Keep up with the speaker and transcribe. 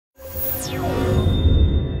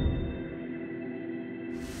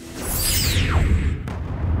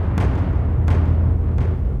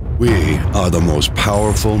We are the most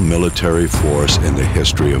powerful military force in the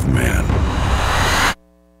history of man.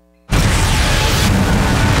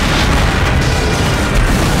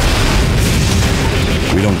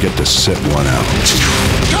 We don't get to sit one out.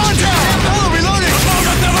 Contact! Hello, reloading!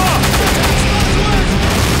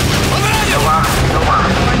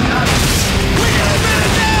 We got a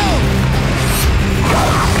minute down!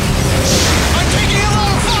 I'm taking a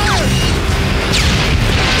lot of fire!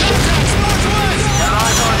 Contact! Northwest! Got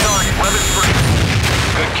eyes on target. Weapons free.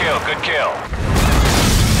 Good kill, good kill.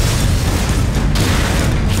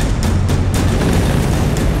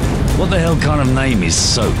 What the hell kind of name is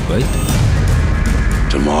Soap, eh?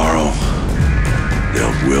 Tomorrow,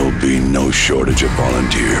 there will be no shortage of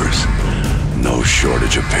volunteers, no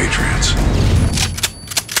shortage of patriots.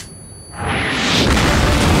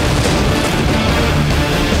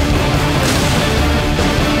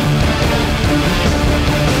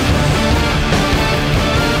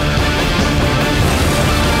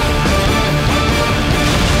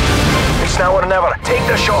 It's now or never. Take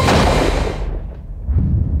the shot.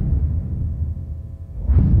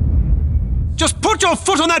 Just put your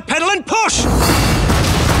foot on that pedal and push!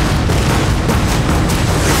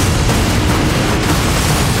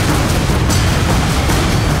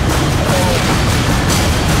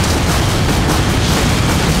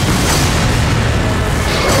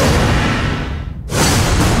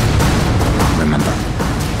 Remember,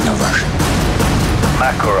 no rush.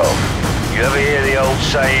 Makarov, you ever hear the old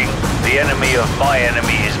saying, the enemy of my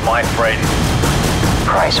enemy is my friend?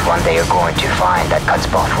 Price, one day you're going to find that cuts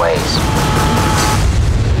both ways.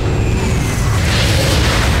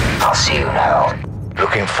 I'll see you now.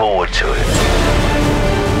 Looking forward to it.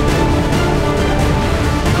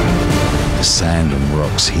 The sand and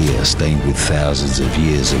rocks here stained with thousands of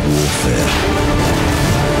years of warfare.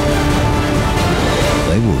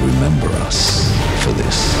 They will remember us for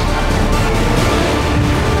this.